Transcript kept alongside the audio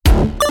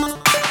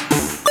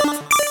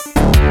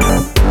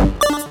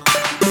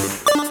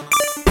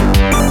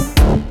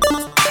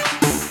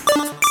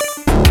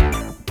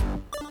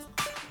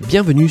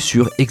Bienvenue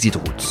sur Exit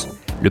Routes,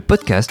 le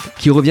podcast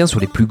qui revient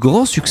sur les plus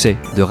grands succès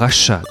de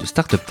rachat de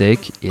start-up tech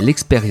et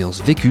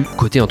l'expérience vécue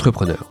côté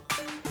entrepreneur.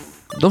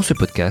 Dans ce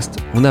podcast,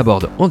 on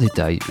aborde en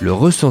détail le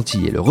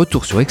ressenti et le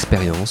retour sur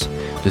expérience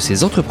de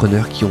ces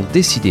entrepreneurs qui ont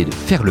décidé de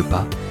faire le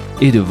pas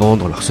et de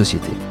vendre leur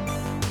société.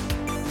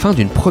 Fin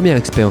d'une première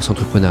expérience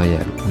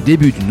entrepreneuriale ou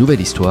début d'une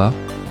nouvelle histoire,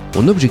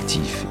 mon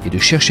objectif est de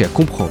chercher à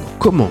comprendre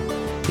comment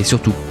et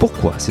surtout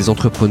pourquoi ces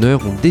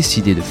entrepreneurs ont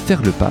décidé de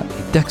faire le pas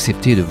et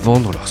d'accepter de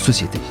vendre leur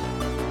société.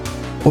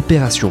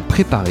 Opération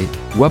préparée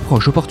ou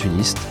approche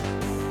opportuniste,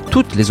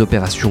 toutes les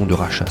opérations de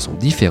rachat sont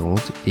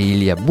différentes et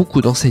il y a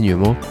beaucoup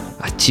d'enseignements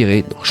à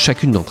tirer dans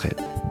chacune d'entre elles.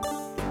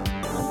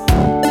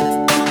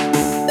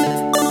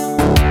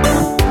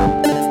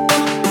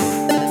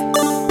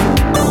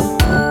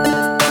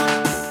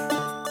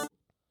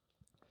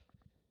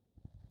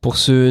 Pour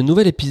ce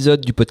nouvel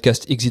épisode du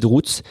podcast Exit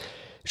Routes,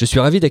 je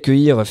suis ravi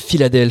d'accueillir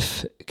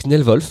Philadelphe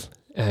Knellwolf.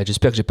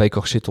 J'espère que j'ai pas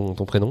écorché ton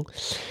prénom.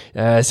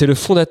 C'est le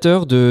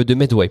fondateur de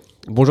Medway.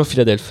 Bonjour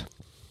Philadelphe.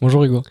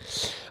 Bonjour Hugo.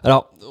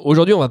 Alors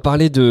aujourd'hui on va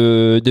parler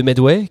de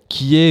Medway,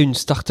 qui est une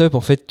start-up en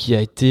fait qui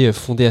a été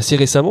fondée assez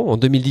récemment, en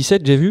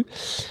 2017 j'ai vu,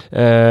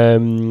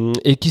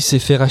 et qui s'est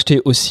fait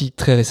racheter aussi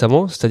très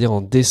récemment, c'est-à-dire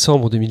en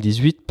décembre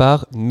 2018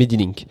 par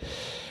Medilink.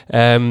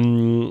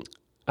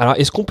 Alors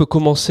est-ce qu'on peut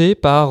commencer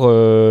par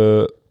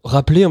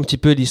rappeler un petit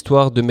peu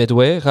l'histoire de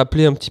Medway,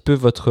 rappeler un petit peu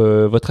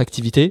votre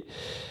activité,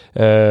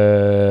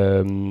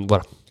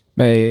 voilà.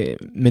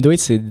 Medway,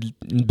 c'est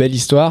une belle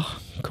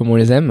histoire, comme on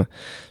les aime,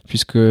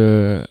 puisque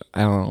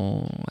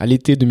à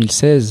l'été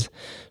 2016,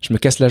 je me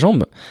casse la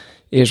jambe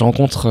et je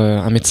rencontre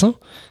un médecin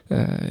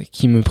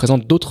qui me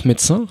présente d'autres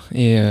médecins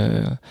et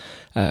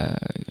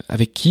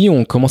avec qui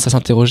on commence à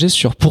s'interroger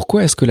sur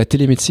pourquoi est-ce que la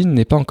télémédecine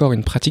n'est pas encore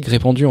une pratique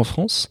répandue en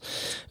France,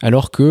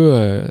 alors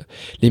que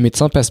les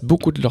médecins passent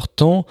beaucoup de leur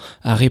temps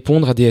à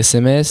répondre à des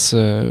SMS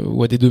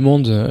ou à des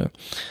demandes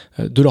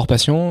de leurs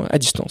patients à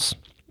distance.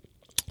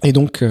 Et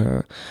donc,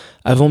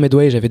 avant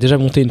Medway, j'avais déjà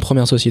monté une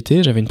première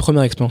société, j'avais une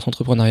première expérience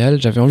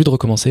entrepreneuriale, j'avais envie de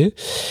recommencer.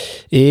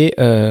 Et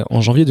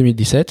en janvier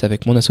 2017,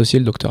 avec mon associé,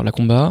 le docteur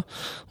Lacomba,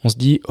 on se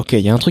dit, ok,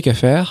 il y a un truc à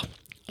faire,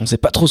 on ne sait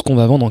pas trop ce qu'on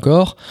va vendre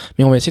encore,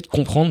 mais on va essayer de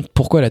comprendre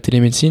pourquoi la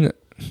télémédecine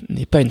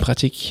n'est pas une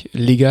pratique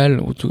légale,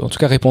 ou en tout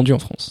cas répandue en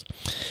France.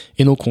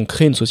 Et donc, on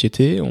crée une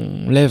société,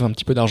 on lève un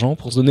petit peu d'argent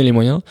pour se donner les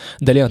moyens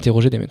d'aller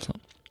interroger des médecins.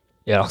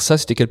 Et alors ça,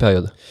 c'était quelle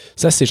période ?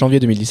 Ça, c'est janvier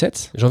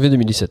 2017. Janvier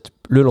 2017,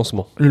 le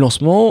lancement. Le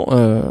lancement,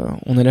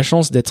 on a la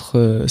chance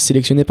d'être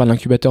sélectionné par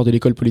l'incubateur de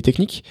l'école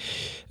polytechnique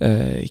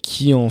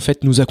qui en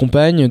fait nous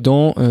accompagne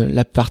dans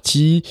la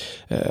partie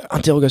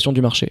interrogation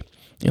du marché.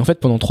 Et en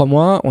fait, pendant 3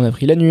 mois, on a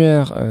pris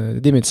l'annuaire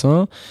des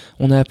médecins,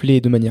 on a appelé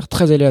de manière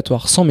très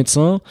aléatoire 100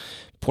 médecins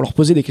pour leur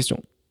poser des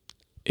questions.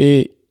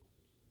 Et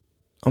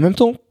en même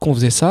temps qu'on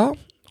faisait ça,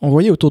 on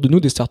voyait autour de nous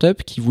des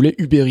startups qui voulaient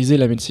ubériser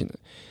la médecine,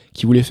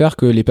 qui voulait faire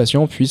que les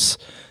patients puissent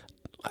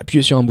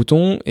appuyer sur un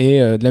bouton et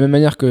de la même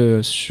manière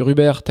que sur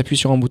Uber, t'appuies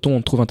sur un bouton, on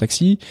te trouve un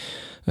taxi.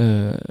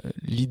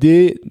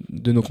 L'idée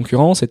de nos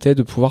concurrents, c'était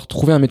de pouvoir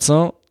trouver un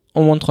médecin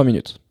en moins de 3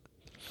 minutes.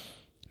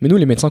 Mais nous,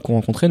 les médecins qu'on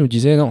rencontrait nous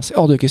disaient non, c'est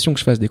hors de question que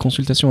je fasse des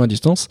consultations à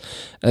distance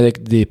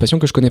avec des patients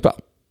que je connais pas,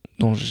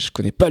 dont je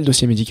connais pas le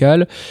dossier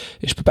médical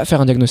et je peux pas faire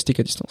un diagnostic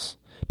à distance.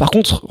 Par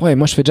contre,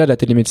 moi je fais déjà de la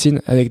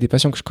télémédecine avec des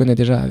patients que je connais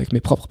déjà, avec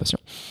mes propres patients.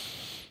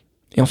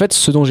 Et en fait,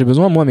 ce dont j'ai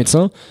besoin, moi,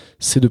 médecin,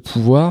 c'est de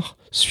pouvoir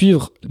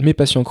suivre mes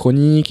patients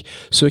chroniques,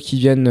 ceux qui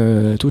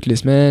viennent toutes les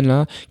semaines,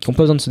 là, qui n'ont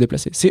pas besoin de se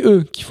déplacer. C'est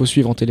eux qu'il faut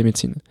suivre en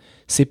télémédecine.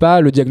 C'est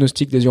pas le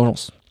diagnostic des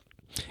urgences.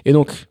 Et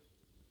donc,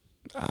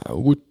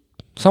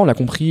 ça, on l'a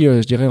compris,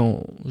 je dirais,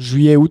 en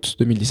juillet-août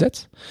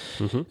 2017.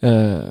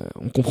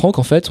 On comprend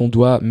qu'en fait,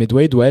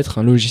 Medway doit être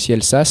un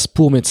logiciel SaaS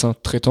pour médecins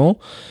traitants,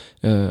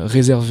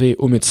 réservé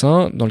aux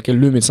médecins, dans lequel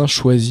le médecin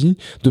choisit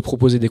de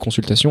proposer des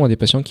consultations à des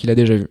patients qu'il a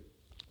déjà vus.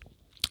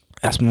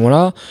 À ce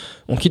moment-là,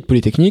 on quitte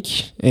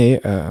Polytechnique et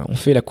on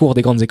fait la cour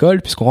des grandes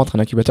écoles puisqu'on rentre à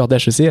un incubateur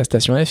d'HEC à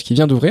Station F qui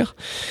vient d'ouvrir.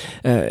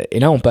 Et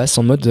là, on passe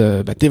en mode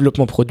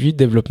développement produit,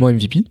 développement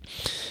MVP.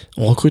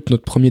 On recrute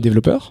notre premier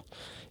développeur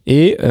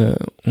et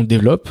on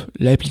développe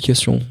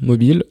l'application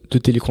mobile de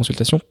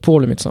téléconsultation pour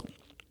le médecin.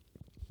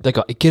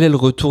 D'accord. Et quel est le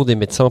retour des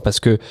médecins ? Parce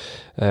que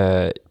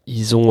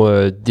ils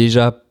ont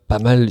déjà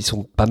ils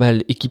sont pas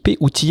mal équipés,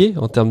 outillés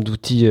en termes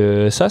d'outils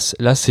SaaS.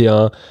 Là, c'est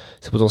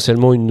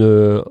potentiellement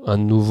un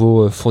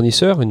nouveau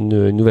fournisseur,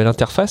 une nouvelle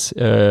interface.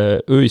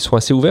 Eux, ils sont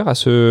assez ouverts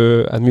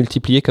à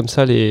multiplier comme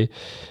ça les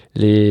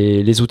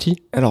outils.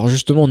 Alors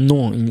justement,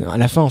 non. À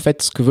la fin, en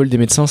fait, ce que veulent des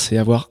médecins, c'est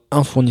avoir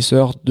un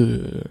fournisseur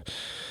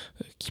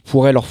qui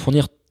pourrait leur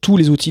fournir tous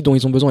les outils dont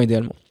ils ont besoin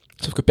idéalement.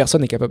 Sauf que personne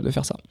n'est capable de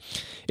faire ça.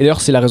 Et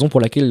d'ailleurs, c'est la raison pour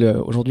laquelle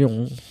aujourd'hui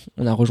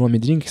on a rejoint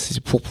Medilink, c'est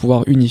pour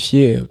pouvoir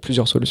unifier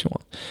plusieurs solutions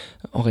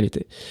en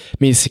réalité.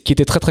 Mais ce qui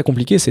était très très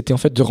compliqué, c'était en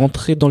fait de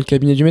rentrer dans le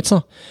cabinet du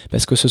médecin,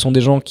 parce que ce sont des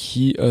gens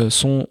qui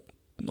sont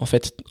en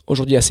fait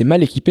aujourd'hui assez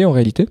mal équipés en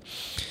réalité.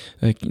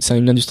 C'est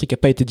une industrie qui n'a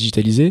pas été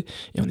digitalisée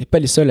et on n'est pas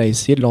les seuls à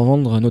essayer de leur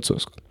vendre notre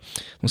sauce.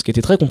 Donc ce qui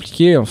était très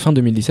compliqué en fin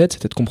 2017,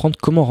 c'était de comprendre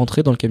comment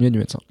rentrer dans le cabinet du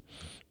médecin.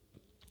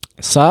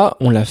 Ça,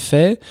 on l'a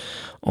fait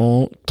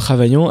en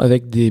travaillant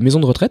avec des maisons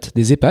de retraite,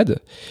 des EHPAD,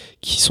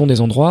 qui sont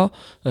des endroits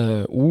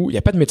où il n'y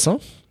a pas de médecin,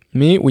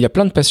 mais où il y a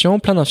plein de patients,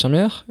 plein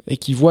d'infirmières, et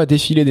qui voient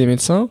défiler des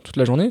médecins toute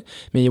la journée,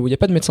 mais où il n'y a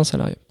pas de médecin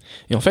salarié.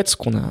 Et en fait, ce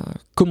qu'on a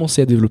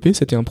commencé à développer,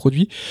 c'était un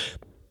produit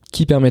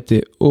qui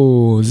permettait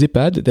aux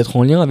EHPAD d'être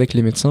en lien avec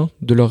les médecins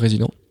de leurs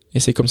résidents. Et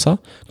c'est comme ça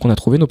qu'on a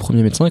trouvé nos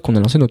premiers médecins et qu'on a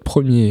lancé notre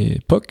premier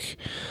POC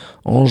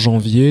en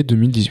janvier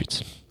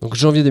 2018. Donc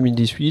janvier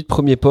 2018,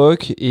 premier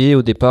POC, et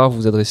au départ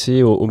vous vous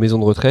adressez aux maisons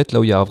de retraite, là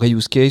où il y a un vrai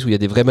use case, où il y a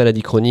des vraies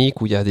maladies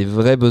chroniques, où il y a des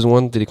vrais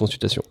besoins de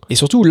téléconsultation. Et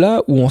surtout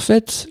là où en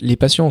fait les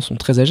patients sont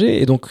très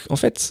âgés et donc en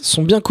fait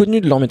sont bien connus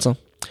de leurs médecins.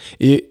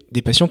 Et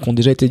des patients qui ont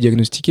déjà été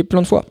diagnostiqués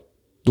plein de fois.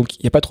 Donc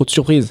il n'y a pas trop de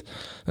surprise.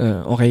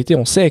 En réalité,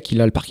 on sait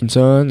qu'il a le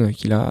Parkinson,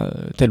 qu'il a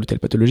telle ou telle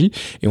pathologie,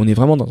 et on est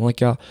vraiment dans un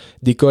cas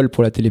d'école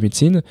pour la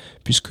télémédecine,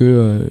 puisque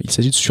il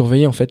s'agit de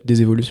surveiller en fait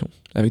des évolutions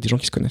avec des gens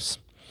qui se connaissent.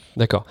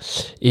 D'accord.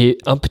 Et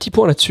un petit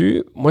point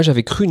là-dessus, moi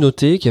j'avais cru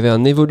noter qu'il y avait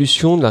une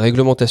évolution de la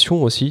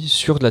réglementation aussi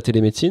sur de la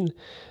télémédecine.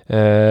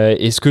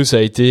 Est-ce que ça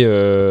a été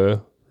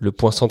le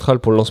point central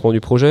pour le lancement du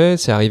projet ?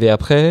 C'est arrivé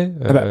après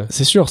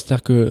C'est sûr,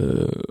 c'est-à-dire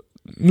que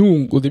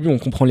nous, au début, on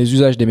comprend les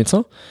usages des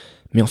médecins,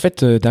 mais en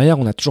fait, derrière,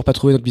 on n'a toujours pas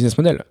trouvé notre business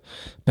model.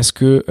 Parce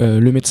que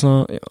le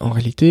médecin, en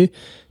réalité,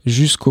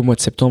 jusqu'au mois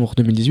de septembre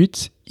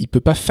 2018, il peut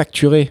pas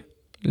facturer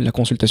la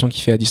consultation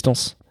qu'il fait à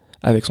distance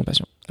avec son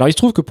patient. Alors il se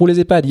trouve que pour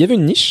les EHPAD, il y avait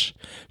une niche,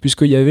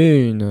 puisqu'il y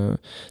avait une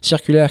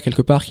circulaire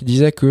quelque part qui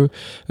disait que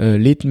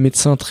les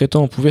médecins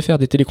traitants pouvaient faire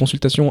des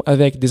téléconsultations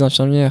avec des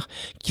infirmières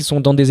qui sont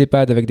dans des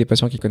EHPAD avec des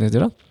patients qu'ils connaissent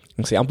déjà.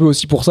 Donc c'est un peu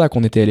aussi pour ça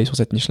qu'on était allé sur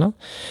cette niche-là.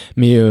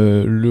 Mais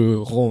le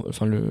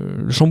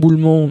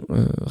chamboulement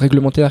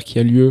réglementaire qui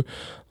a lieu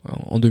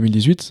en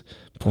 2018,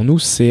 pour nous,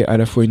 c'est à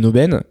la fois une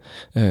aubaine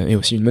et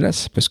aussi une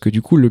menace, parce que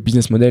du coup, le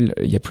business model,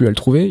 il n'y a plus à le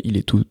trouver, il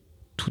est tout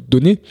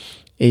donné,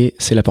 et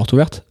c'est la porte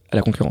ouverte à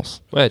la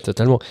concurrence. Ouais,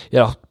 totalement. Et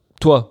alors,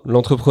 toi,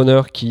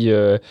 l'entrepreneur qui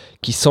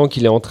sent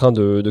qu'il est en train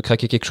de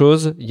craquer quelque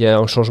chose, il y a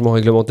un changement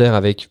réglementaire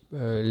avec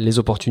les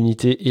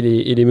opportunités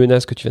et les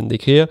menaces que tu viens de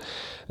décrire.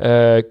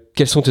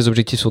 Quels sont tes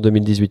objectifs sur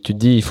 2018 ? Tu te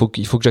dis, il faut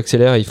que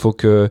j'accélère, il faut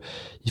que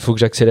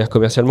j'accélère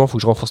commercialement, il faut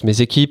que je renforce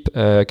mes équipes.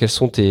 Quels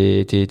sont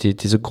tes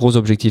gros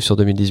objectifs sur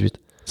 2018 ?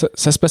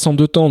 Ça se passe en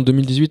deux temps.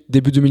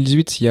 Début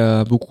 2018, il y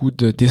a beaucoup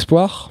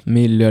d'espoir,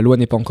 mais la loi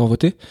n'est pas encore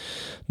votée.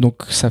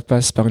 Donc ça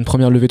passe par une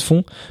première levée de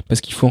fonds,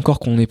 parce qu'il faut encore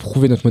qu'on ait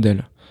prouvé notre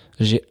modèle.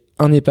 J'ai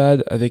un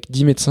EHPAD avec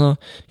 10 médecins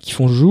qui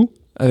font joue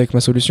avec ma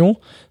solution,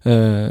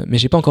 mais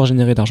j'ai pas encore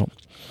généré d'argent.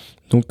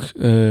 Donc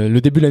le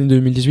début de l'année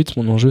 2018,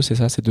 mon enjeu c'est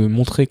ça, c'est de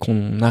montrer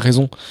qu'on a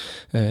raison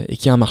et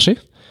qu'il y a un marché.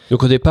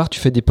 Donc au départ, tu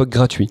fais des POC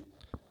gratuits.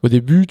 Au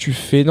début, tu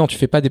fais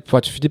des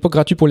POC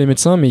gratuits pour les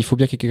médecins, mais il faut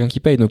bien qu'il y ait quelqu'un qui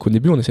paye. Donc au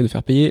début, on essaie de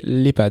faire payer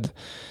l'EHPAD.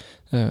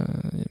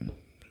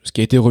 Ce qui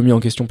a été remis en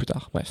question plus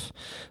tard. Bref.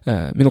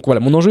 Mais donc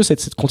voilà, mon enjeu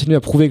c'est de continuer à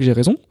prouver que j'ai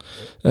raison.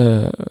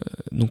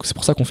 Donc c'est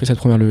pour ça qu'on fait cette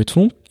première levée de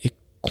fonds et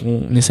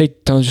qu'on essaye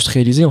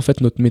d'industrialiser en fait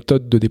notre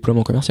méthode de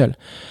déploiement commercial.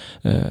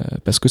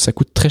 Parce que ça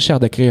coûte très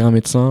cher d'acquérir un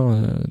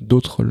médecin,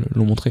 d'autres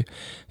l'ont montré.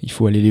 Il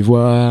faut aller les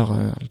voir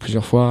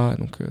plusieurs fois,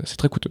 donc c'est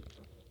très coûteux.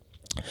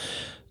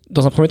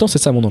 Dans un premier temps, c'est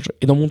ça mon enjeu.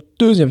 Et dans mon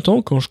deuxième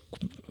temps, quand je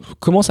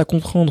commence à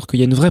comprendre qu'il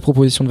y a une vraie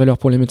proposition de valeur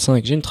pour les médecins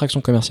et que j'ai une traction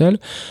commerciale,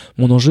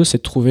 mon enjeu c'est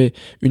de trouver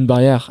une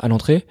barrière à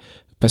l'entrée,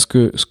 parce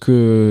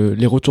que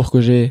les retours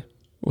que j'ai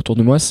autour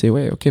de moi, c'est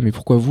ouais, ok, mais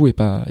pourquoi vous et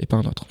pas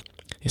un autre ?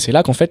 Et c'est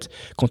là qu'en fait,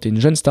 quand tu es une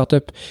jeune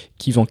startup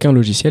qui vend qu'un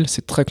logiciel,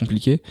 c'est très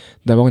compliqué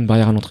d'avoir une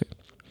barrière à l'entrée.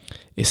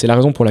 Et c'est la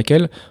raison pour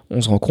laquelle on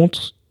se rend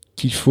compte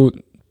qu'il faut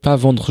pas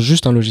vendre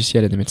juste un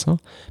logiciel à des médecins,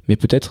 mais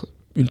peut-être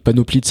une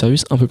panoplie de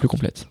services un peu plus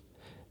complète.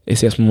 Et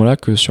c'est à ce moment-là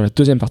que sur la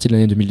deuxième partie de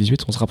l'année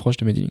 2018, on se rapproche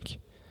de Medilink.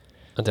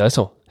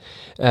 Intéressant.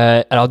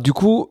 Alors du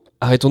coup,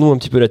 arrêtons-nous un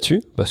petit peu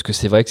là-dessus, parce que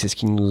c'est vrai que c'est ce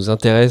qui nous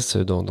intéresse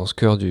dans ce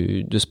cœur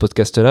de ce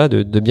podcast-là,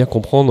 de bien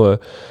comprendre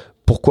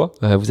pourquoi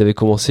vous avez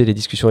commencé les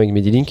discussions avec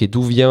Medilink et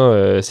d'où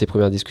viennent ces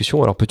premières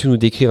discussions. Alors peux-tu nous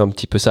décrire un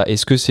petit peu ça ?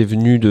 Est-ce que c'est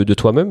venu de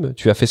toi-même ?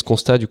 Tu as fait ce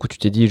constat, du coup tu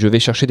t'es dit je vais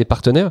chercher des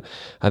partenaires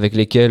avec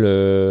lesquels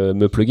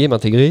me plugger,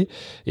 m'intégrer.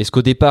 Est-ce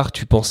qu'au départ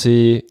tu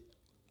pensais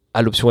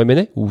à l'option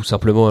M&A ou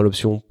simplement à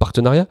l'option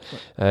partenariat ?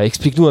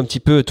 Explique-nous un petit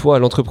peu, toi,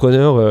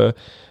 l'entrepreneur,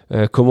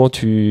 comment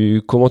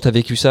t'as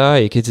vécu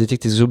ça et quels étaient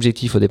tes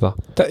objectifs au départ ?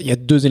 Il y a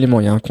deux éléments.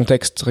 Il y a un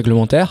contexte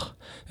réglementaire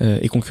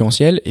et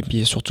concurrentiel, et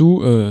puis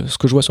surtout ce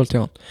que je vois sur le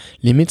terrain.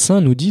 Les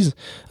médecins nous disent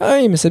 « Ah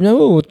oui, mais c'est bien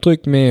beau votre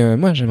truc, mais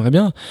moi j'aimerais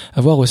bien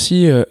avoir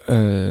aussi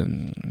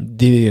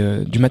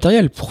du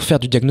matériel pour faire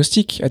du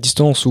diagnostic à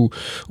distance ou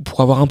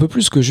pour avoir un peu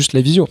plus que juste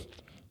la visio. »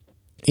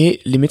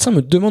 Et les médecins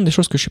me demandent des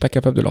choses que je suis pas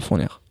capable de leur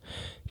fournir.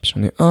 Puis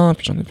j'en ai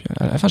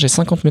à la fin j'ai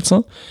 50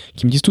 médecins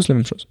qui me disent tous la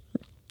même chose.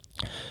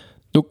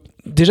 Donc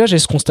déjà j'ai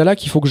ce constat-là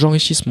qu'il faut que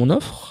j'enrichisse mon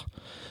offre,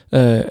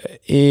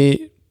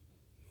 et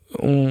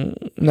on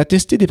a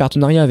testé des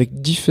partenariats avec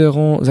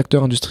différents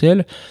acteurs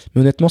industriels,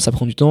 mais honnêtement ça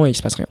prend du temps et il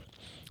se passe rien.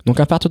 Donc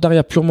un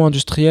partenariat purement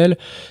industriel,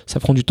 ça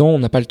prend du temps, on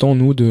n'a pas le temps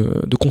nous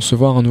de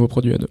concevoir un nouveau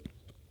produit à deux.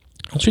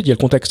 Ensuite, il y a le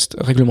contexte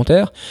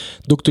réglementaire.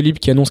 Doctolib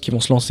qui annonce qu'ils vont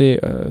se lancer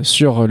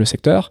sur le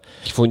secteur.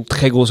 Qui font une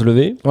très grosse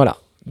levée. Voilà.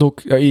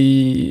 Donc, à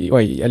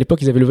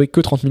l'époque, ils avaient levé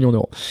que 30 millions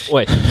d'euros.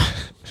 Ouais.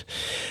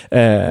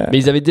 Mais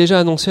ils avaient déjà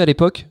annoncé à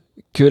l'époque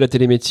que la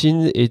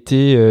télémédecine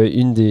était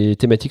une des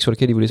thématiques sur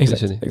lesquelles ils voulaient se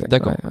positionner. Exact,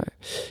 D'accord. Ouais.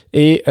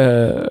 Et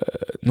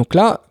donc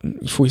là,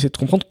 il faut essayer de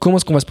comprendre comment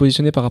est-ce qu'on va se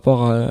positionner par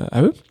rapport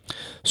à eux.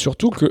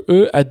 Surtout que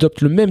eux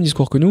adoptent le même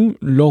discours que nous.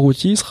 Leur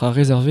outil sera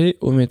réservé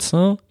aux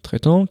médecins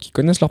traitants qui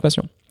connaissent leurs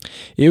patients.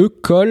 Et eux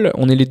collent,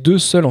 on est les deux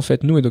seuls en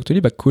fait, nous et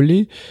Doctolib, à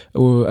coller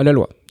à la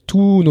loi.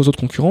 Tous nos autres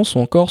concurrents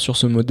sont encore sur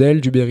ce modèle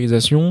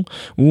d'ubérisation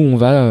où on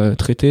va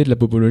traiter de la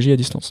bobologie à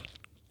distance.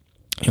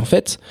 Et en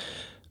fait,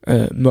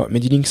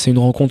 Medilink, c'est une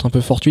rencontre un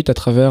peu fortuite à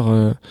travers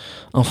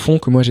un fonds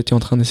que moi j'étais en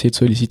train d'essayer de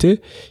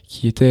solliciter,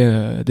 qui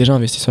était déjà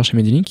investisseur chez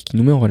Medilink, qui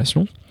nous met en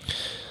relation.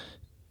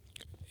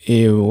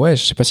 Et je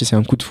sais pas si c'est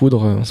un coup de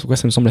foudre, en tout cas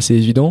ça me semble assez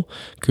évident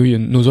que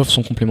nos offres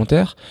sont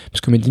complémentaires,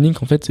 parce que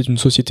Medilink en fait c'est une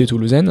société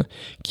toulousaine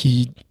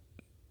qui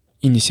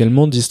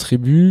initialement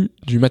distribue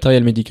du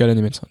matériel médical à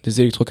des médecins,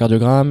 des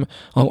électrocardiogrammes,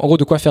 en gros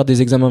de quoi faire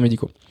des examens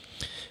médicaux.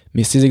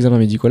 Mais ces examens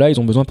médicaux-là,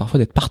 ils ont besoin parfois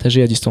d'être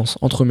partagés à distance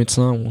entre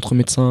médecins ou entre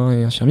médecins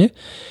et infirmiers.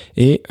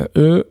 Et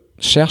eux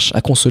cherchent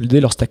à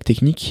consolider leur stack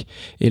technique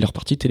et leur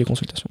partie de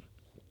téléconsultation.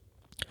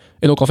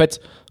 Et donc en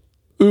fait,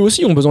 eux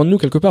aussi ont besoin de nous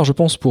quelque part, je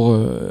pense, pour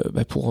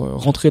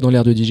rentrer dans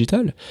l'ère de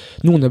digital.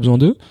 Nous, on a besoin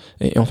d'eux.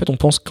 Et en fait, on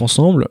pense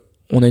qu'ensemble,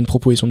 on a une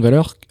proposition de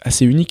valeur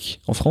assez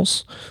unique en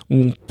France, où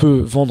on peut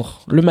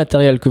vendre le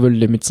matériel que veulent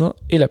les médecins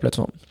et la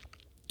plateforme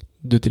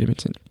de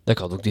télémédecine.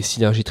 D'accord, donc des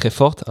synergies très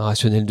fortes, un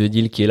rationnel de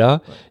deal qui est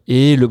là,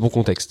 et le bon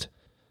contexte.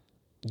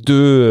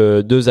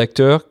 Deux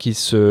acteurs qui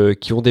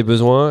ont des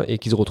besoins et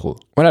qui se retrouvent.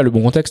 Voilà, le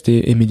bon contexte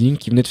et Medilink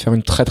qui venait de faire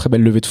une très très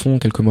belle levée de fonds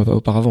quelques mois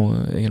auparavant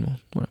également.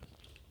 Voilà.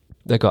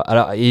 D'accord,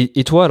 alors,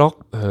 et toi alors,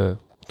 en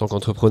tant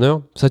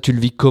qu'entrepreneur, ça tu le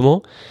vis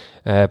comment ?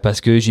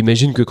 Parce que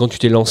j'imagine que quand tu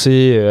t'es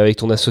lancé avec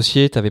ton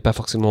associé, tu n'avais pas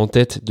forcément en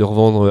tête de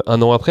revendre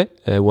un an après,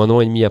 ou un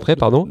an et demi après,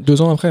 pardon.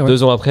 2 ans après, ouais.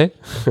 2 ans après.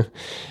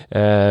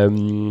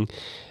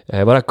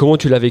 Voilà, comment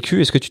tu l'as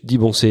vécu ? Est-ce que tu te dis,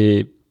 bon,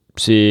 c'est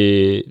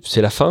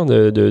la fin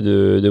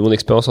de mon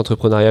expérience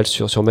entrepreneuriale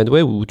sur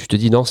Medway, ou tu te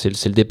dis, non, c'est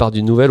le départ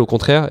d'une nouvelle, au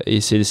contraire,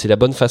 et c'est la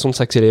bonne façon de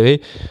s'accélérer,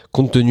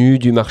 compte tenu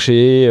du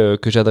marché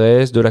que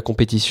j'adresse, de la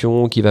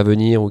compétition qui va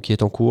venir ou qui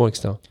est en cours,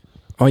 etc.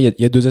 Alors, il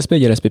y a 2 aspects,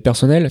 il y a l'aspect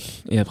personnel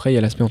et après il y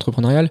a l'aspect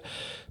entrepreneurial.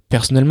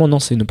 Personnellement, non,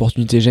 c'est une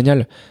opportunité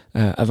géniale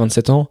à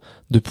 27 ans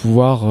de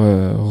pouvoir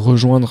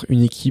rejoindre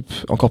une équipe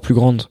encore plus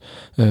grande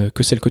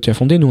que celle que tu as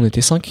fondée. Nous, on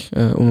était 5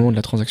 au moment de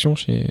la transaction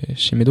chez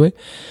Medway.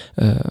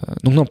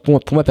 Donc non, pour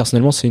moi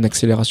personnellement, c'est une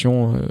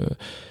accélération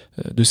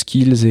de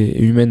skills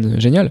et humaine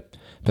géniale.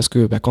 Parce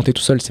que quand tu es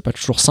tout seul, c'est pas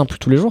toujours simple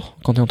tous les jours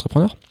quand tu es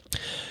entrepreneur.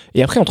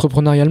 Et après,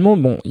 entrepreneurialement,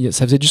 bon,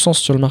 ça faisait du sens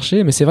sur le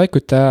marché, mais c'est vrai que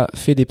tu as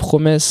fait des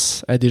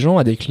promesses à des gens,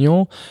 à des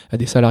clients, à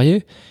des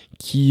salariés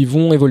qui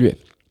vont évoluer.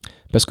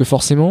 Parce que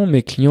forcément,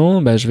 mes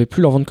clients, je vais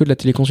plus leur vendre que de la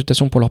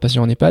téléconsultation pour leurs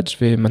patients en EHPAD, je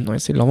vais maintenant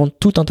essayer de leur vendre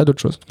tout un tas d'autres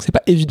choses. Donc c'est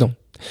pas évident.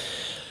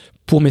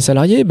 Pour mes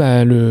salariés,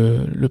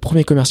 le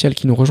premier commercial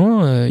qui nous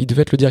rejoint, il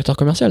devait être le directeur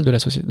commercial de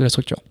la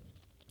structure.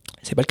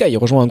 C'est pas le cas, il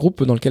rejoint un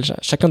groupe dans lequel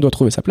chacun doit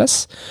trouver sa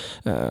place,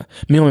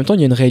 mais en même temps il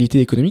y a une réalité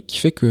économique qui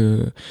fait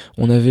que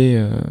on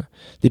avait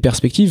des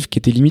perspectives qui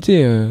étaient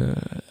limitées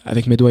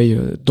avec Medway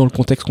dans le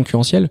contexte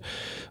concurrentiel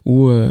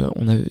où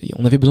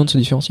on avait besoin de se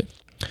différencier.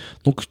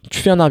 Donc tu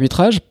fais un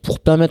arbitrage pour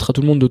permettre à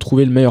tout le monde de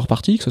trouver le meilleur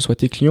parti, que ce soit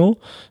tes clients,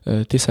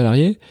 tes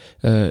salariés,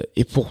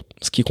 et pour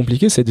ce qui est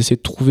compliqué, c'est d'essayer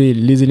de trouver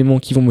les éléments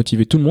qui vont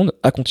motiver tout le monde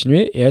à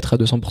continuer et à être à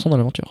 200% dans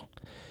l'aventure.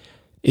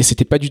 Et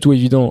c'était pas du tout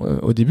évident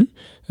au début.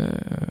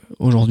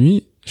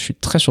 Aujourd'hui, je suis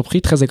très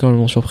surpris, très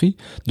agréablement surpris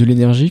de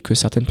l'énergie que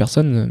certaines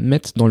personnes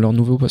mettent dans leur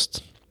nouveau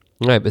poste.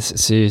 Ouais,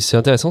 c'est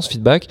intéressant ce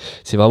feedback.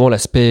 C'est vraiment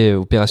l'aspect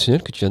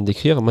opérationnel que tu viens de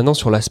décrire. Maintenant,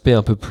 sur l'aspect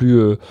un peu plus,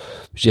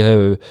 je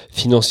dirais,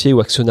 financier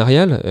ou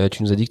actionnarial,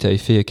 tu nous as dit que tu avais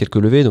fait quelques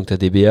levées, donc tu as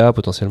des BA,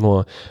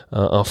 potentiellement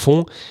un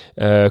fonds.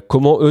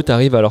 Comment eux, tu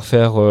arrives à leur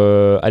faire,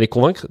 à les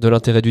convaincre de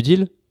l'intérêt du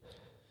deal ?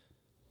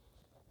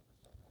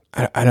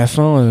 À la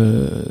fin,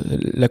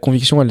 la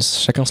conviction,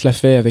 chacun se l'a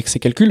fait avec ses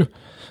calculs.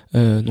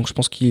 Donc je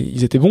pense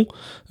qu'ils étaient bons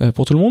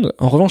pour tout le monde.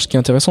 En revanche, ce qui est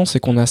intéressant, c'est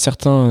qu'on a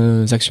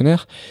certains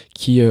actionnaires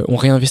qui ont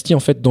réinvesti en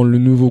fait dans le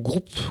nouveau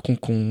groupe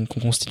qu'on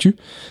constitue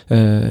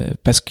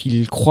parce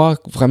qu'ils croient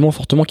vraiment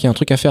fortement qu'il y a un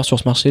truc à faire sur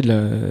ce marché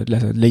de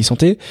la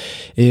e-santé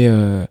et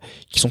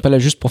qui sont pas là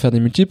juste pour faire des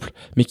multiples,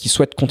 mais qui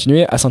souhaitent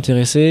continuer à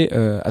s'intéresser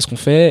à ce qu'on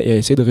fait et à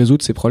essayer de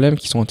résoudre ces problèmes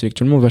qui sont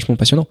intellectuellement vachement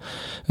passionnants.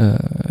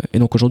 Et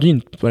donc aujourd'hui,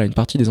 une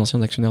partie des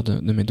anciens actionnaires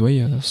de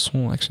Medway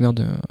sont actionnaires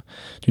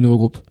du nouveau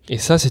groupe. Et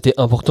ça, c'était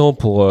important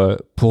pour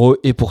eux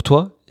et pour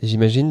toi,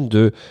 j'imagine,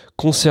 de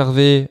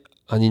conserver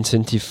un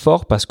incentive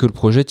fort parce que le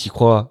projet, t'y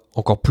crois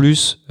encore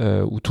plus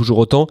ou toujours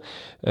autant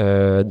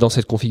dans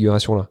cette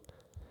configuration-là.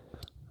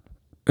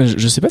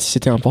 Je sais pas si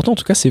c'était important, en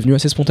tout cas c'est venu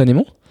assez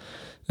spontanément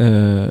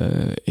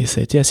et ça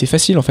a été assez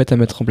facile en fait à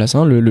mettre en place.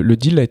 Le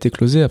deal a été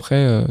closé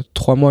après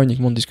 3 mois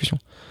uniquement de discussion.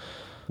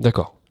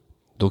 D'accord.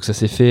 Donc ça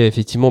s'est fait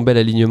effectivement bel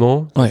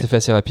alignement, ça s'est fait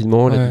assez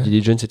rapidement, la due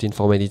diligence c'était une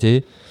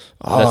formalité,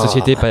 la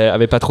société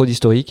avait pas trop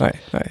d'historique,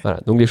 voilà.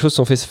 Donc les choses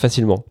sont faites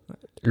facilement.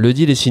 Le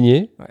deal est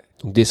signé,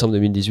 donc décembre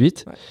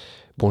 2018.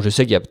 Bon, je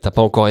sais que t'as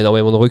pas encore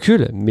énormément de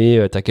recul,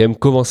 mais t'as quand même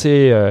vous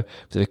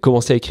avez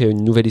commencé à écrire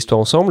une nouvelle histoire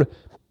ensemble.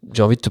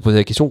 J'ai envie de te poser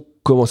la question,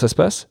 comment ça se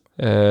passe ?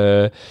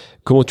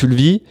 Comment tu le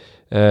vis ?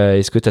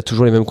 Est-ce que t'as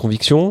toujours les mêmes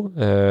convictions ?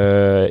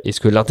 Est-ce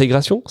que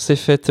l'intégration s'est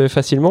faite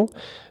facilement ?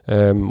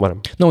 Voilà.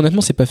 Non,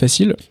 honnêtement, c'est pas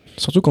facile.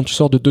 Surtout quand tu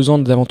sors de 2 ans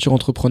d'aventure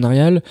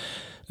entrepreneuriale,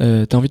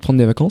 t'as envie de prendre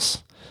des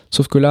vacances.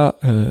 Sauf que là,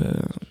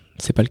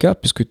 c'est pas le cas,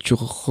 puisque tu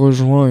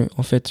rejoins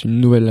en fait une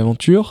nouvelle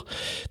aventure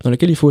dans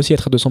laquelle il faut aussi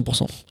être à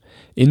 200%.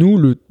 Et nous,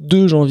 le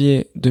 2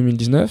 janvier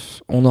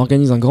 2019, on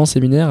organise un grand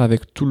séminaire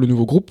avec tout le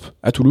nouveau groupe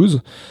à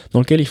Toulouse, dans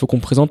lequel il faut qu'on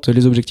présente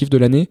les objectifs de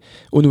l'année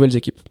aux nouvelles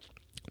équipes.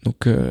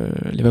 Donc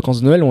les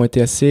vacances de Noël ont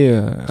été assez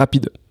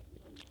rapides.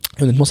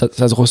 Et honnêtement, ça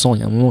se ressent,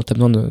 il y a un moment où tu as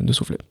besoin de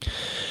souffler.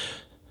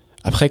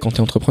 Après, quand tu es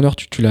entrepreneur,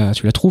 tu la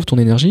trouves, ton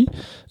énergie.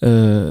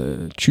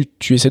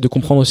 Tu essaies de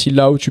comprendre aussi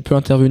là où tu peux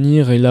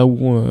intervenir et là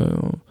où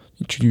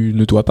tu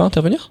ne dois pas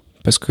intervenir.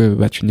 Parce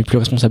que tu n'es plus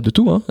responsable de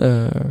tout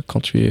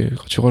quand tu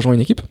rejoins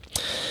une équipe.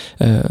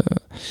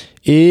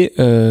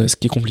 Ce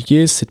qui est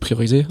compliqué, c'est de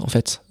prioriser en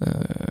fait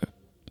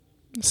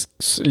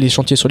les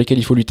chantiers sur lesquels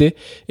il faut lutter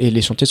et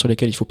les chantiers sur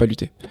lesquels il faut pas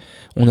lutter.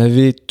 On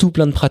avait tout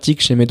plein de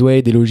pratiques chez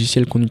Medway, des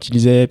logiciels qu'on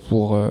utilisait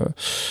pour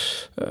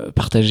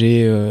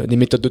partager des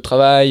méthodes de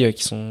travail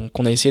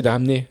qu'on a essayé de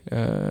ramener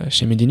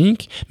chez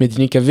Medilink.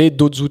 Medilink avait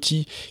d'autres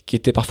outils qui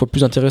étaient parfois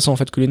plus intéressants en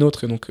fait que les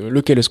nôtres, et donc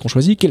lequel est-ce qu'on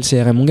choisit, quel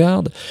CRM on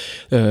garde,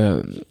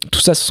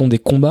 tout ça ce sont des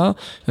combats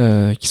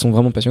qui sont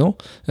vraiment passionnants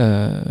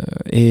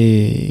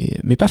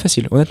mais pas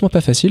facile, honnêtement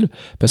pas facile,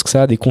 parce que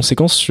ça a des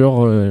conséquences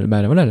sur la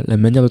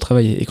manière de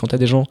travailler, et quand tu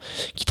as des gens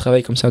qui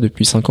travaillent comme ça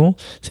depuis 5 ans,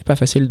 c'est pas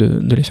facile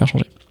de les faire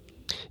changer.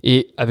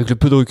 Et avec le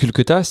peu de recul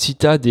que tu as, si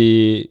tu as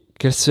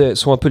quelles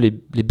sont un peu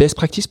les best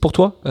practices pour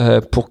toi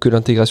pour que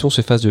l'intégration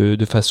se fasse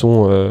de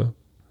façon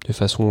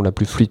la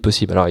plus fluide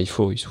possible? Alors il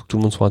faut que tout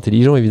le monde soit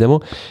intelligent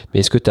évidemment, mais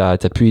est-ce que tu as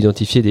pu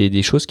identifier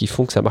des choses qui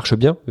font que ça marche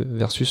bien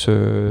versus...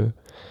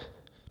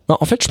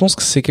 En fait, je pense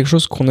que c'est quelque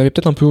chose qu'on avait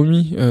peut-être un peu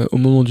omis au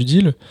moment du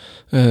deal,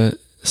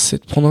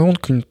 c'est de prendre en compte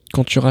que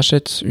quand tu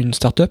rachètes une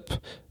start-up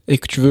et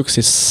que tu veux que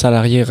ses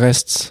salariés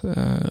restent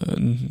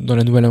dans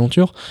la nouvelle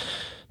aventure,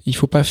 il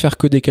faut pas faire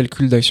que des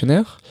calculs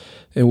d'actionnaires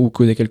ou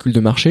que des calculs de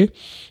marché,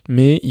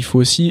 mais il faut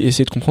aussi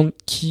essayer de comprendre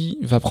qui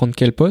va prendre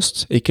quel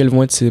poste et quelles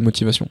vont être ses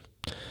motivations.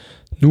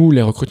 Nous,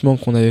 les recrutements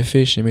qu'on avait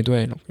fait chez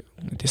Medway,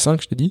 on était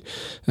 5, je t'ai dit,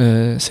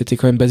 c'était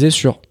quand même basé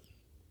sur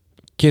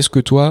qu'est-ce que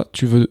toi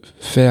tu veux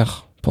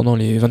faire pendant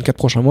les 24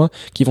 prochains mois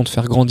qui vont te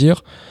faire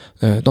grandir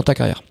dans ta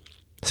carrière.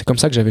 C'est comme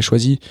ça que j'avais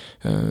choisi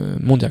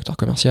mon directeur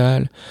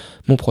commercial,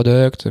 mon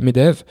product, mes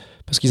devs,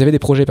 parce qu'ils avaient des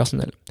projets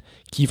personnels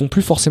qui vont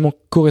plus forcément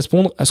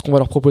correspondre à ce qu'on va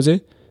leur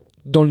proposer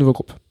dans le nouveau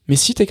groupe. Mais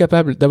si tu es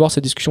capable d'avoir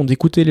cette discussion,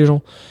 d'écouter les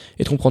gens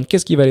et de comprendre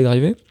qu'est-ce qui va les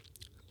driver,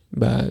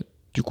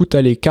 du coup tu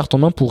as les cartes en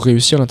main pour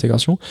réussir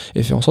l'intégration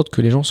et faire en sorte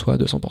que les gens soient à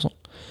 200%.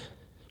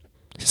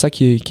 C'est ça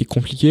qui est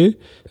compliqué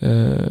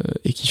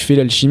et qui fait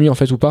l'alchimie en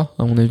fait ou pas,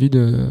 à mon avis,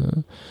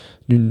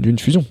 d'une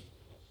fusion.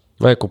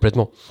 Ouais,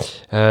 complètement.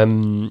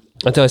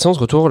 Intéressant ce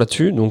retour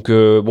là-dessus. Donc,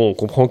 on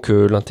comprend que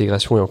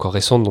l'intégration est encore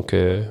récente, donc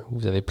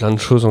vous avez plein de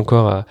choses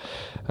encore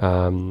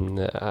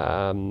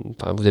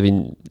vous avez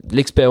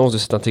l'expérience de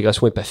cette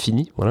intégration n'est pas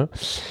finie. Voilà.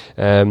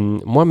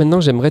 Moi, maintenant,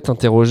 j'aimerais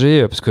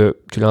t'interroger, parce que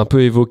tu l'as un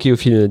peu évoqué au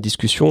fil de la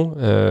discussion,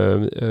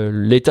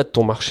 l'état de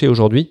ton marché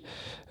aujourd'hui.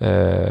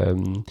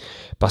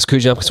 Parce que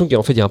j'ai l'impression qu'il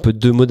y a un peu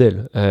 2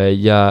 modèles. Il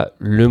y a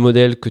le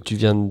modèle que tu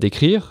viens de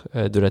décrire,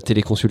 de la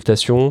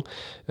téléconsultation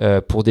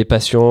pour des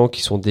patients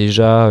qui sont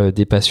déjà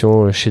des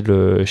patients chez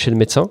le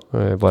médecin,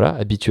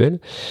 habituel.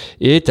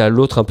 Et tu as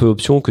l'autre un peu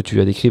option que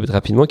tu as décrite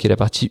rapidement, qui est la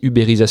partie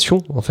ubérisation,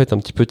 en fait, un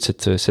petit peu de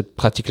cette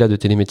pratique-là de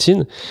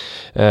télémédecine.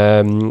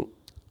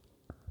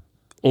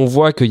 On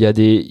voit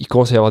il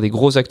commence à y avoir des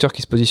gros acteurs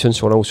qui se positionnent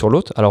sur l'un ou sur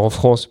l'autre. Alors en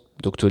France,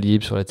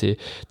 Doctolib sur la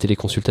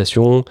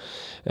téléconsultation,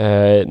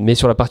 mais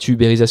sur la partie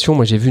ubérisation,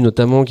 moi j'ai vu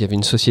notamment qu'il y avait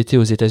une société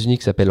aux États-Unis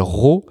qui s'appelle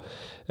Ro.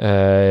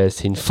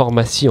 C'est une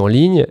pharmacie en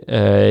ligne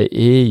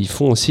et ils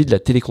font aussi de la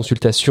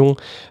téléconsultation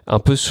un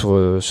peu sur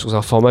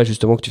un format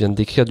justement que tu viens de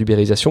décrire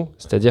d'ubérisation,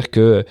 c'est-à-dire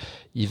que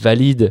ils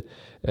valident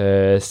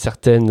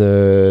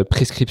certaines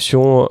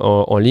prescriptions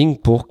en ligne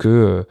pour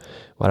que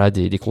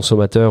des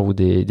consommateurs ou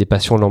des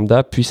patients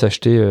lambda puissent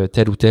acheter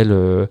tel ou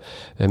tel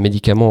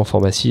médicament en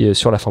pharmacie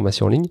sur la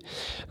pharmacie en ligne.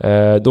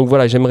 Donc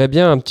voilà, j'aimerais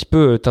bien un petit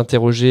peu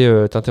t'interroger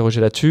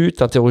là-dessus,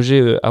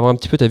 avoir un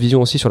petit peu ta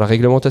vision aussi sur la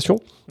réglementation,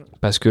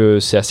 parce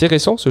que c'est assez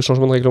récent ce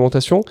changement de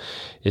réglementation.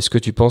 Est-ce que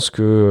tu penses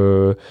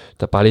que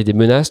tu as parlé des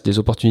menaces, des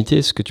opportunités,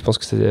 est-ce que tu penses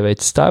que ça va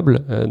être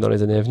stable dans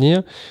les années à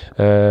venir?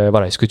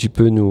 Est-ce que tu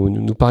peux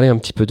nous parler un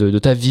petit peu de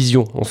ta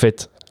vision en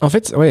fait? En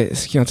fait,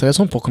 ce qui est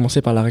intéressant pour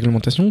commencer par la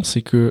réglementation,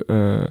 c'est que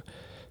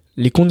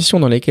les conditions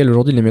dans lesquelles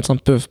aujourd'hui les médecins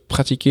peuvent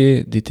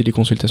pratiquer des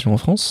téléconsultations en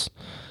France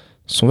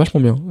sont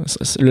vachement bien.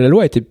 La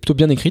loi a été plutôt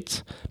bien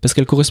écrite parce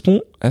qu'elle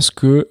correspond à ce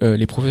que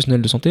les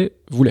professionnels de santé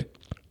voulaient.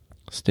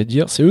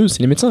 C'est-à-dire, c'est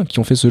les médecins qui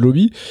ont fait ce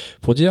lobby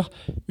pour dire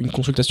une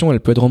consultation, elle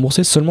peut être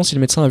remboursée seulement si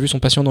le médecin a vu son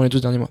patient dans les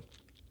 12 derniers mois.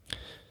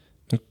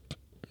 Donc,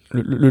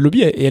 le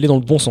lobby est allé dans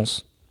le bon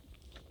sens.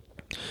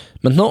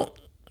 Maintenant,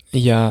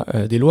 il y a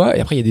des lois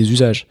et après il y a des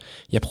usages.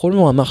 Il y a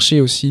probablement un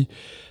marché aussi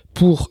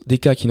pour des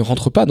cas qui ne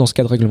rentrent pas dans ce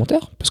cadre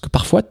réglementaire, parce que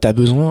parfois tu as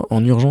besoin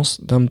en urgence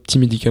d'un petit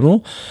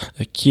médicament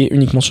qui est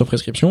uniquement sur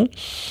prescription,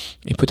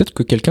 et peut-être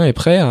que quelqu'un est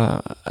prêt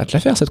à te la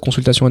faire, cette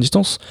consultation à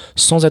distance,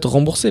 sans être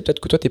remboursé. Peut-être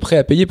que toi tu es prêt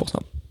à payer pour ça.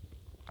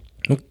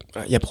 Donc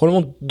il y a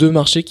probablement deux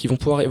marchés qui vont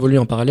pouvoir évoluer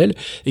en parallèle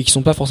et qui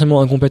sont pas forcément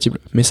incompatibles,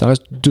 mais ça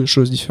reste deux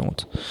choses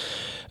différentes.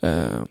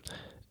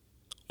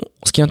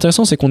 Ce qui est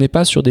intéressant, c'est qu'on n'est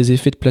pas sur des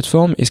effets de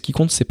plateforme, et ce qui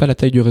compte, c'est pas la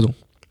taille du réseau.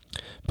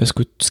 Parce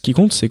que ce qui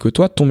compte, c'est que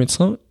toi, ton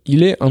médecin,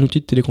 il est un outil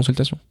de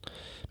téléconsultation.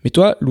 Mais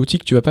toi, l'outil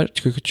que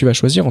tu vas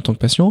choisir en tant que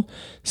patient,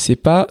 c'est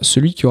pas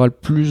celui qui aura le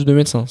plus de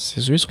médecins, c'est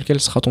celui sur lequel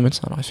sera ton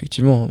médecin. Alors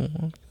effectivement,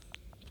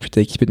 plus tu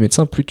es équipé de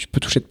médecins, plus tu peux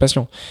toucher de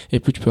patients,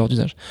 et plus tu peux avoir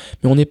d'usage.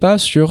 Mais on n'est pas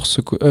sur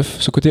ce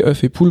côté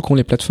œuf et poule qu'ont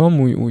les plateformes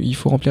où il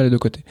faut remplir les deux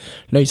côtés.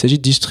 Là, il s'agit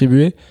de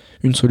distribuer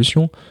une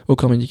solution au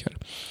corps médical.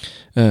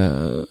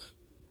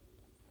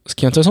 Ce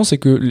qui est intéressant, c'est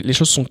que les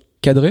choses sont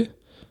cadrées.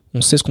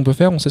 On sait ce qu'on peut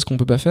faire, on sait ce qu'on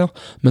peut pas faire.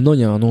 Maintenant, il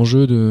y a un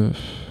enjeu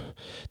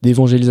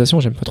d'évangélisation,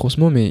 j'aime pas trop ce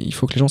mot, mais il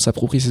faut que les gens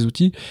s'approprient ces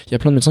outils. Il y a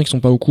plein de médecins qui sont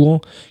pas au courant,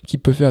 qui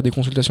peuvent faire des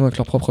consultations avec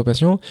leurs propres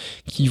patients,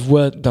 qui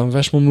voient d'un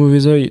vachement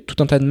mauvais œil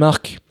tout un tas de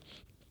marques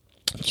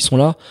qui sont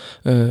là,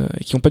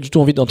 qui n'ont pas du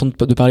tout envie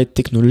de parler de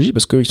technologie,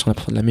 parce qu'ils sont là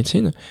pour faire de la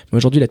médecine. Mais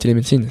aujourd'hui, la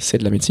télémédecine, c'est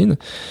de la médecine.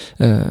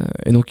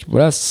 Et donc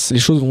voilà, les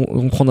choses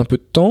vont prendre un peu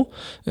de temps,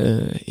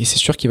 et c'est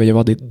sûr qu'il va y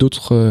avoir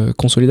d'autres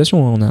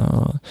consolidations. On a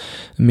un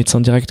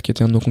Médecin Direct qui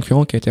était un de nos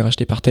concurrents, qui a été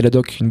racheté par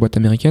Teladoc, une boîte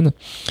américaine.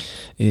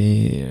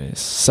 Et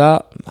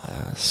ça,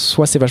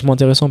 soit c'est vachement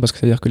intéressant, parce que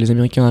ça veut dire que les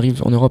Américains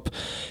arrivent en Europe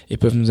et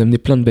peuvent nous amener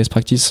plein de best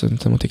practices,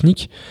 notamment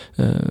techniques,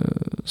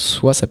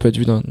 soit ça peut être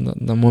vu d'un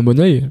moins bon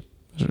œil.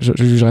 Je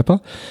jugerai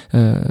pas,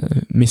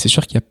 mais c'est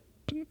sûr qu'il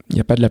n'y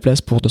a pas de la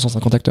place pour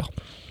 250 acteurs.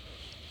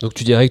 Donc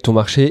tu dirais que ton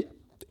marché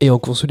est en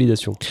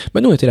consolidation.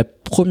 Nous, on était la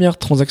première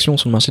transaction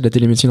sur le marché de la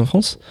télémédecine en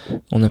France.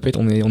 On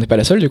n'est pas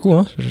la seule du coup.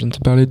 Je viens de te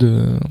parler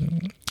de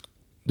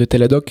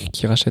Teladoc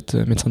qui rachète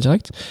Médecin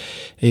Direct,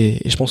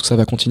 et je pense que ça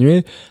va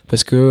continuer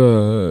parce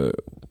que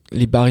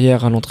les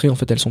barrières à l'entrée, en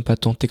fait, elles sont pas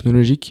tant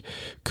technologiques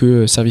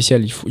que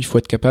servicielles. Il faut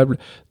être capable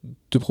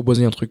de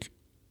proposer un truc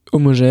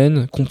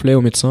homogène, complet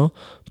aux médecins,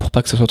 pour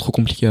pas que ça soit trop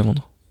compliqué à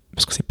vendre.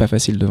 Parce que c'est pas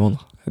facile de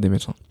vendre à des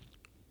médecins.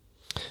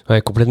 Ouais,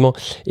 complètement.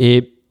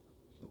 Et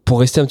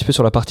pour rester un petit peu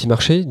sur la partie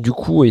marché, du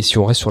coup, et si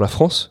on reste sur la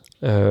France,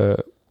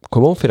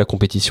 comment on fait la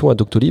compétition à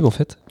Doctolib, en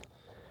fait ?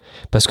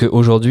 Parce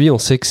qu'aujourd'hui, on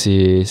sait que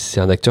c'est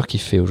un acteur qui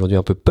fait aujourd'hui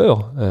un peu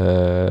peur.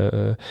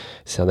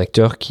 C'est un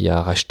acteur qui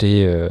a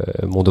racheté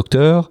Mon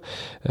Docteur,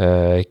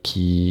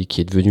 qui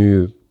est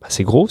devenu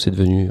assez gros, c'est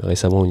devenu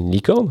récemment une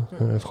licorne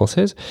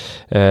française.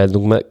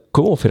 Donc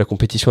comment on fait la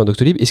compétition à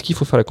Doctolib ? Est-ce qu'il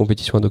faut faire la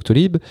compétition à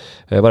Doctolib ?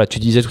 Voilà, tu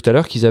disais tout à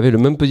l'heure qu'ils avaient le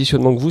même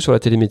positionnement que vous sur la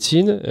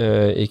télémédecine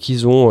et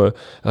qu'ils ont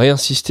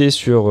réinsisté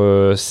sur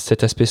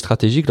cet aspect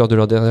stratégique lors de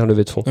leur dernière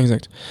levée de fonds.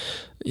 Exact.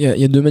 Il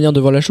y a deux manières de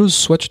voir la chose.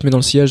 Soit tu te mets dans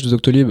le sillage de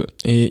Doctolib,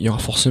 et il y aura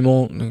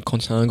forcément,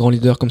 quand il y a un grand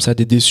leader comme ça,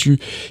 des déçus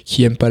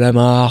qui aiment pas la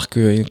marque,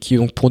 et qui,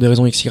 donc, pour des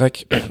raisons XY,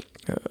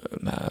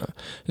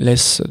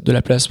 laisse de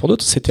la place pour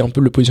d'autres. C'était un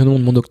peu le positionnement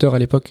de Mon Docteur à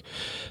l'époque,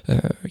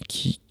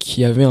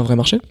 qui avait un vrai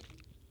marché.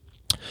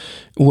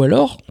 Ou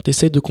alors,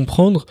 t'essayes de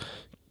comprendre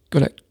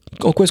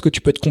en quoi est-ce que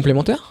tu peux être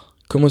complémentaire,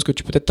 comment est-ce que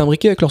tu peux être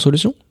imbriqué avec leur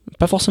solution,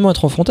 pas forcément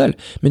être en frontal,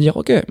 mais dire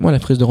ok, moi la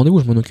prise de rendez-vous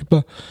je m'en occupe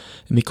pas,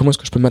 mais comment est-ce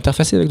que je peux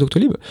m'interfacer avec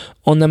Doctolib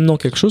en amenant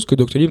quelque chose que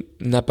Doctolib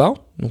n'a pas.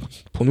 Donc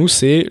pour nous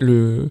c'est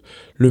le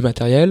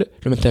matériel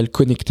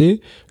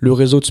connecté, le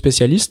réseau de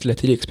spécialistes, la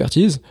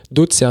télé-expertise,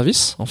 d'autres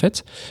services en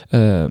fait,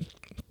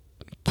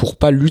 pour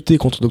pas lutter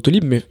contre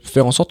Doctolib, mais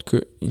faire en sorte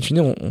que, in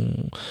fine,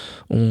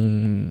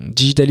 on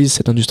digitalise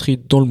cette industrie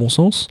dans le bon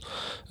sens.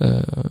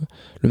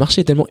 Le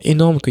marché est tellement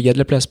énorme qu'il y a de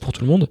la place pour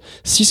tout le monde.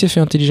 Si c'est fait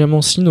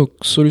intelligemment, si nos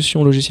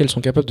solutions logicielles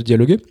sont capables de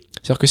dialoguer,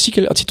 c'est-à-dire que si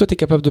toi t'es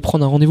capable de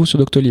prendre un rendez-vous sur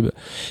Doctolib,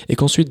 et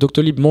qu'ensuite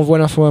Doctolib m'envoie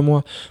l'info à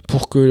moi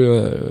pour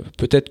que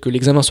peut-être que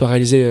l'examen soit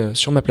réalisé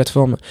sur ma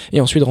plateforme,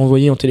 et ensuite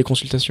renvoyé en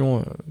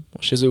téléconsultation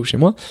chez eux ou chez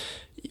moi,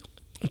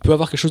 on peut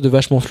avoir quelque chose de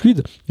vachement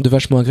fluide, de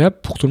vachement agréable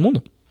pour tout le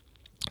monde.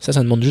 Ça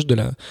demande juste de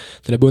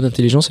la bonne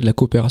intelligence et de la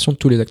coopération de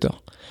tous les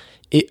acteurs.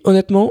 Et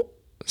honnêtement,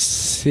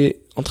 c'est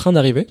en train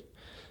d'arriver,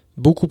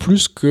 beaucoup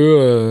plus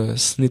que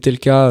ce n'était le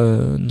cas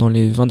dans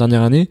les 20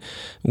 dernières années,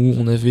 où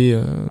on avait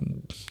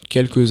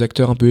quelques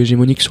acteurs un peu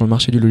hégémoniques sur le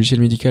marché du logiciel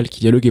médical qui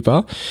dialoguaient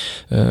pas.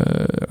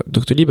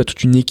 Doctolib a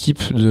toute une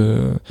équipe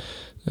de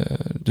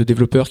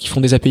développeurs qui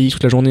font des API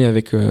toute la journée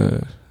avec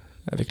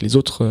les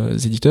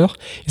autres éditeurs,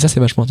 et ça c'est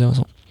vachement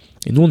intéressant.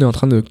 Et nous, on est en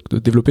train de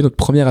développer notre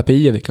première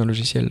API avec un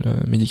logiciel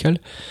médical,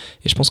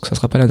 et je pense que ça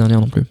sera pas la dernière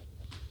non plus.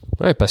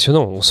 Ouais,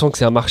 passionnant. On sent que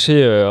c'est un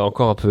marché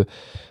encore un peu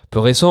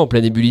récent, en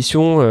pleine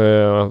ébullition.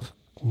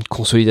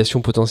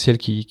 consolidation potentielle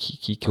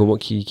qui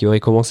aurait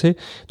commencé.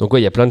 Donc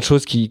ouais, il y a plein de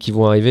choses qui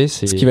vont arriver.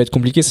 Ce qui va être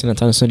compliqué, c'est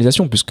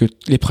l'internationalisation, puisque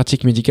les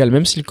pratiques médicales,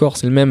 même si le corps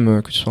c'est le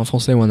même, que tu sois un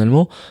Français ou un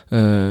Allemand,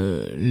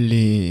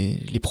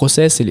 les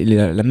process et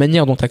la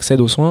manière dont tu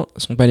accèdes aux soins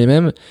sont pas les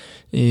mêmes.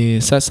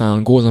 Et ça a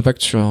un gros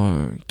impact sur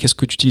qu'est-ce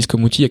que tu utilises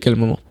comme outil à quel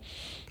moment.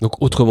 Donc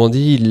autrement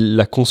dit,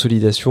 la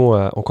consolidation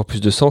a encore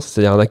plus de sens.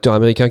 C'est-à-dire un acteur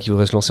américain qui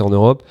voudrait se lancer en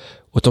Europe,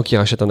 autant qu'il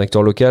rachète un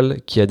acteur local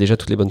qui a déjà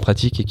toutes les bonnes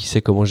pratiques et qui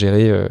sait comment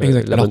gérer la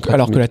bonne pratique.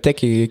 Alors que la tech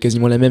est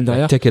quasiment la même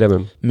derrière. La tech est la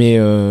même. Mais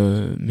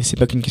c'est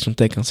pas qu'une question de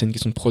tech, c'est une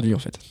question de produit en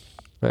fait.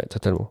 Ouais,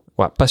 totalement.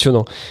 Ouais,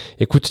 passionnant.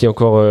 Écoute, il y a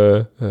encore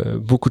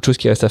beaucoup de choses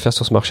qui restent à faire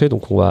sur ce marché,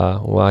 donc on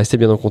va rester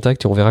bien en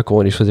contact et on verra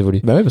comment les choses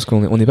évoluent. Bah ouais, parce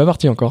qu'on n'est pas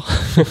parti encore.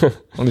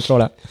 On est toujours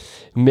là.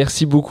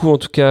 Merci beaucoup en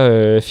tout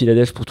cas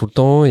Philadelphie pour tout le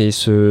temps et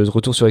ce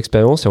retour sur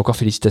expérience, et encore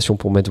félicitations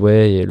pour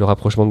Medway et le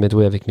rapprochement de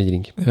Medway avec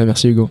Medilink.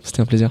 Merci Hugo,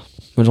 c'était un plaisir.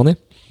 Bonne journée.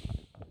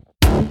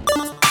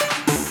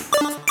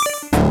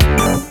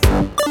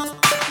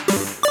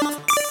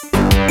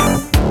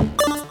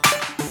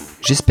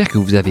 J'espère que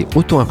vous avez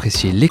autant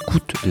apprécié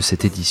l'écoute de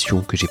cette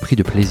édition que j'ai pris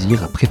de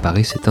plaisir à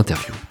préparer cette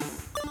interview.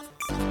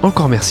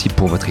 Encore merci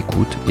pour votre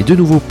écoute et de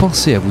nouveau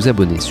pensez à vous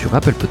abonner sur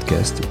Apple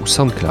Podcast ou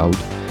SoundCloud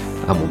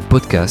à mon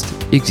podcast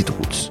Exit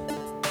Routes.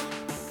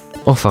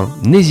 Enfin,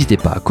 n'hésitez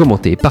pas à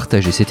commenter et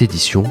partager cette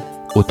édition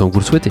autant que vous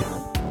le souhaitez.